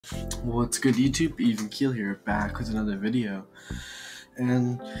What's good, YouTube? Even Keel here, back with another video.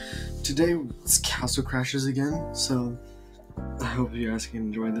 And today it's Castle Crashers again, so I hope you guys can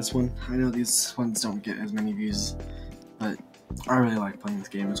enjoy this one. I know these ones don't get as many views, but I really like playing this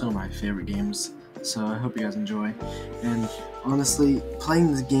game. It's one of my favorite games, so I hope you guys enjoy. And honestly,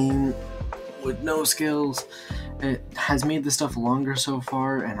 playing this game with no skills, it has made the stuff longer so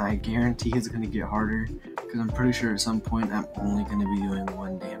far, and I guarantee it's going to get harder, because I'm pretty sure at some point I'm only going to be doing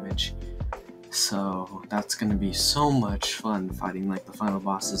 1 damage. So that's going to be so much fun fighting like the final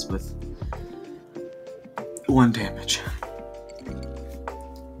bosses with 1 damage.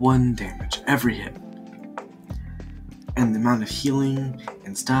 1 damage every hit. And the amount of healing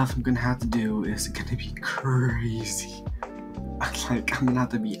and stuff I'm going to have to do is going to be crazy. I'm gonna have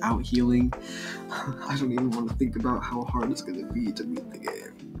to be out healing. I don't even want to think about how hard it's gonna be to beat the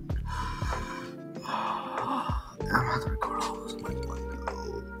game. I'm gonna have to record all those in like one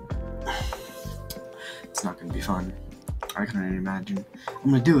go. It's not gonna be fun. I can already imagine.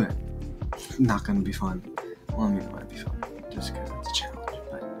 I'm gonna do it. Not gonna be fun. Well, I mean, it might be fun, just because it's a challenge,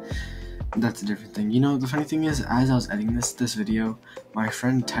 but that's a different thing. You know, the funny thing is, as I was editing this video, my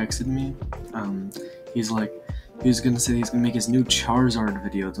friend texted me. He's like, he was gonna say he's gonna make his new Charizard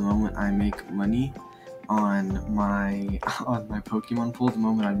video the moment I make money on my Pokemon pool, the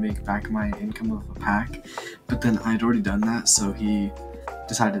moment I make back my income of a pack. But then I'd already done that, so he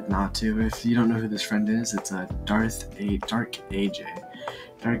decided not to. If you don't know who this friend is, it's a Dark AJ. He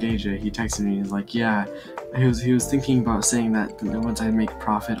texted me, he's like, yeah, he was thinking about saying that once I make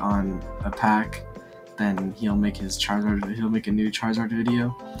profit on a pack, then he'll make a new Charizard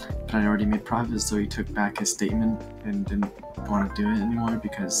video, but I already made profit, so he took back his statement and didn't want to do it anymore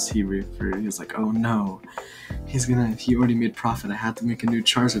because he was like, oh no, he already made profit, I had to make a new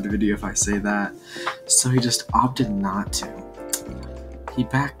Charizard video if I say that, so he just opted not to. He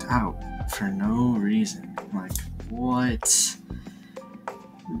backed out for no reason. Like, what?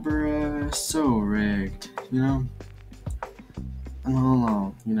 Bruh, so rigged, you know?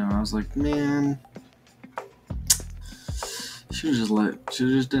 No, you know, I was like, man, should've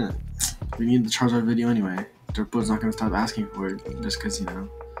just didn't. We need the Charizard video anyway. Dirtboy's not gonna stop asking for it just because, you know,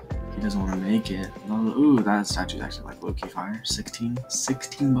 he doesn't want to make it. Ooh, that statue's actually like low-key fire. 16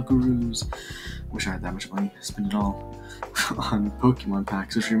 buckaroos. Wish I had that much money. Spend it all on Pokemon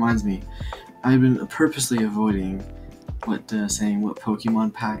packs, which reminds me, I've been purposely avoiding saying what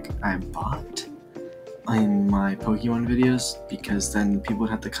Pokemon pack I bought in my Pokemon videos, because then people would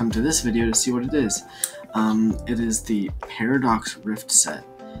have to come to this video to see what it is. It is the Paradox Rift set.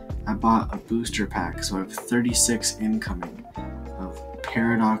 I bought a booster pack, so I have 36 incoming of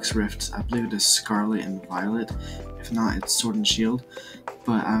Paradox Rifts. I believe it is Scarlet and Violet. If not, it's Sword and Shield.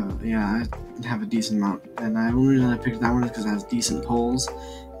 But yeah, I have a decent amount, and the only reason I picked that one is because it has decent pulls,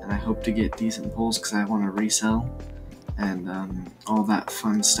 and I hope to get decent pulls because I want to resell and all that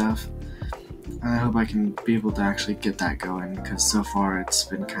fun stuff. And I hope I can be able to actually get that going, because so far it's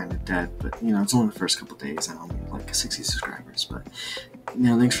been kind of dead. But, you know, it's only the first couple days and I'm like 60 subscribers. But, you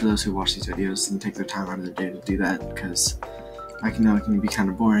know, thanks for those who watch these videos and take their time out of their day to do that, because I know it can be kind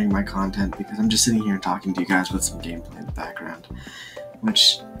of boring, my content, because I'm just sitting here and talking to you guys with some gameplay in the background,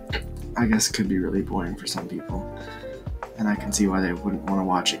 which I guess could be really boring for some people. And I can see why they wouldn't want to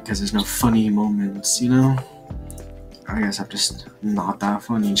watch it, because there's no funny moments, you know? I guess I'm just not that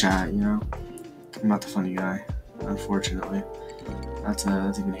funny, chat, you know? I'm not the funny guy, unfortunately. That's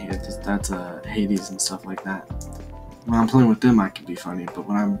Hades and stuff like that. When I'm playing with them, I can be funny, but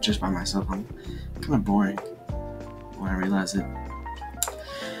when I'm just by myself, I'm kind of boring when I realize it.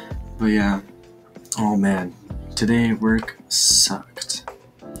 But yeah, oh man, today work sucked.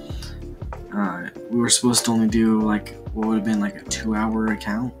 We were supposed to only do like what would have been like a 2-hour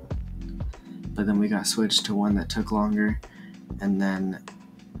account, but then we got switched to one that took longer, and then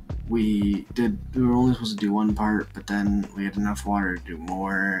we were only supposed to do 1 part, but then we had enough water to do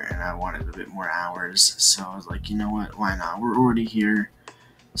more, and I wanted a bit more hours, so I was like, you know what, why not? We're already here,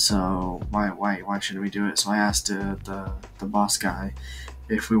 so why shouldn't we do it? So I asked the boss guy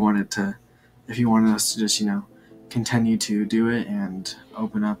if he wanted us to just, you know, continue to do it and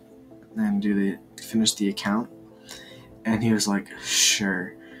open up and finish the account, and he was like,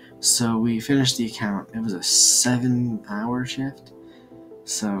 sure. So we finished the account. It was a 7-hour shift.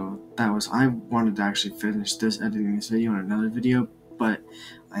 So I wanted to actually finish editing this video in another video, but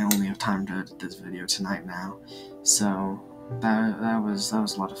I only have time to edit this video tonight now. So that was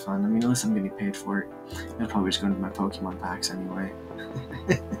a lot of fun. I mean, at least I'm getting paid for it. It'll probably just go into my Pokemon packs anyway.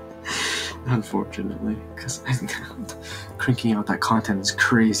 Unfortunately, because cranking out that content is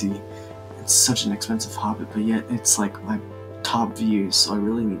crazy. It's such an expensive hobby, but yet it's like my top views, so I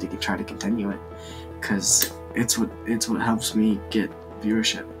really need to try to continue it, because it's what helps me get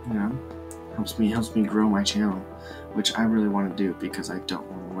viewership, you know, helps me grow my channel, which I really want to do because I don't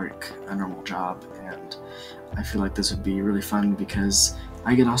want to work a normal job, and I feel like this would be really fun because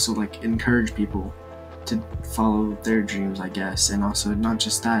I could also like encourage people to follow their dreams, I guess, and also not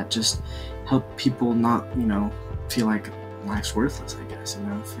just that, just help people not, you know, feel like life's worthless, I guess, you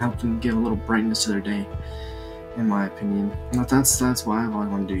know, help them give a little brightness to their day, in my opinion. And that's why I've always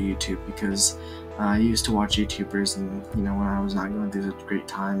wanted to do YouTube, because I used to watch YouTubers, and you know, when I was not going through such great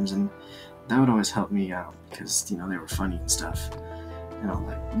times, and that would always help me out because, you know, they were funny and stuff and all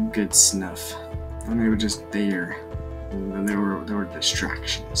that good stuff, and they were just there, and there were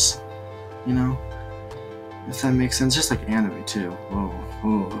distractions, you know, if that makes sense. Just like anime too.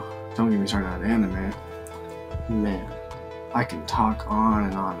 Whoa, don't get me started on anime. Man, I can talk on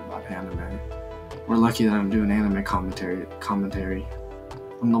and on about anime. We're lucky that I'm doing anime commentary.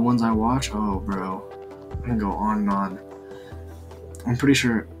 On the ones I watch, oh bro, I can go on and on. I'm pretty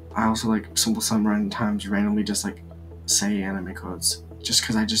sure I also like some random times randomly just like say anime quotes just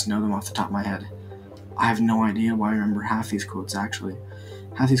because I just know them off the top of my head. I have no idea why I remember half these quotes actually.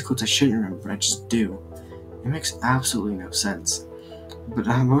 Half these quotes I shouldn't remember, but I just do. It makes absolutely no sense. But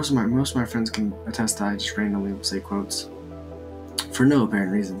most of my friends can attest that I just randomly say quotes for no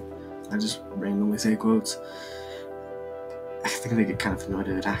apparent reason. I just randomly say quotes. I think they get kind of annoyed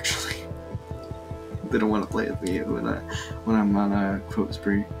at it actually. They don't want to play with me when I'm on a quote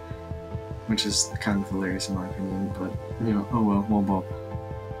spree, which is kind of hilarious in my opinion. But you know, oh well, Bob.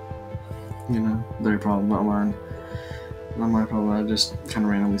 You know, their problem, not mine. Not my problem. I just kind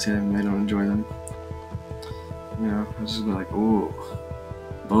of randomly say them and they don't enjoy them. You know, I just be like, oh,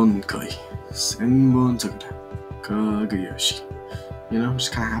 Bonkai, Senbon Sakura, Kagayoshi. You know, it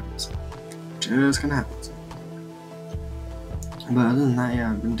just kind of happens. But other than that,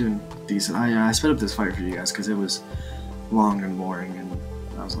 yeah, I've been doing decent. I sped up this fight for you guys because it was long and boring, and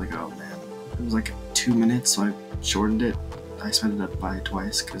I was like, oh man, it was like 2 minutes, so I shortened it. I sped it up by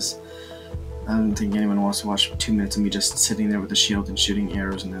twice because I don't think anyone wants to watch 2 minutes of me just sitting there with a shield and shooting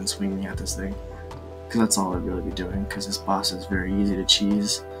arrows and then swinging at this thing. Because that's all I'd really be doing, because this boss is very easy to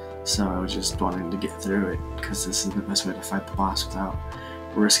cheese, so I was just wanting to get through it, because this is the best way to fight the boss without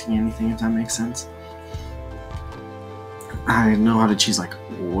risking anything, if that makes sense. I know how to cheese like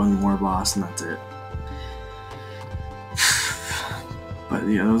one more boss and that's it. But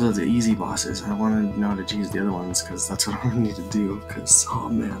yeah, those are the easy bosses. I want to know how to cheese the other ones, because that's what I need to do, because oh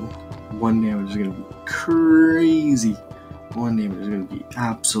man, one damage is going to be crazy. One damage is going to be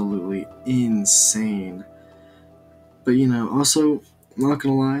absolutely insane. But you know, also, I'm not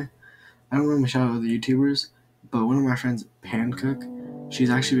going to lie, I don't want to shout out other YouTubers, but one of my friends, Pancook, she's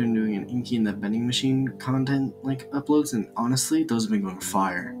actually been doing an Inky and the Vending Machine content, like, uploads, and honestly, those have been going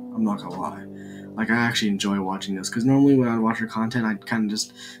fire. I'm not gonna lie. Like, I actually enjoy watching those, because normally when I'd watch her content, I'd kind of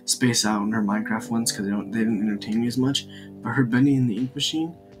just space out on her Minecraft ones, because they didn't entertain me as much, but her Bendy and the Ink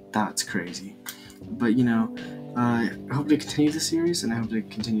Machine, that's crazy. But, you know, I hope to continue the series, and I hope to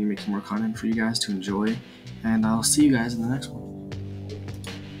continue making more content for you guys to enjoy, and I'll see you guys in the next one.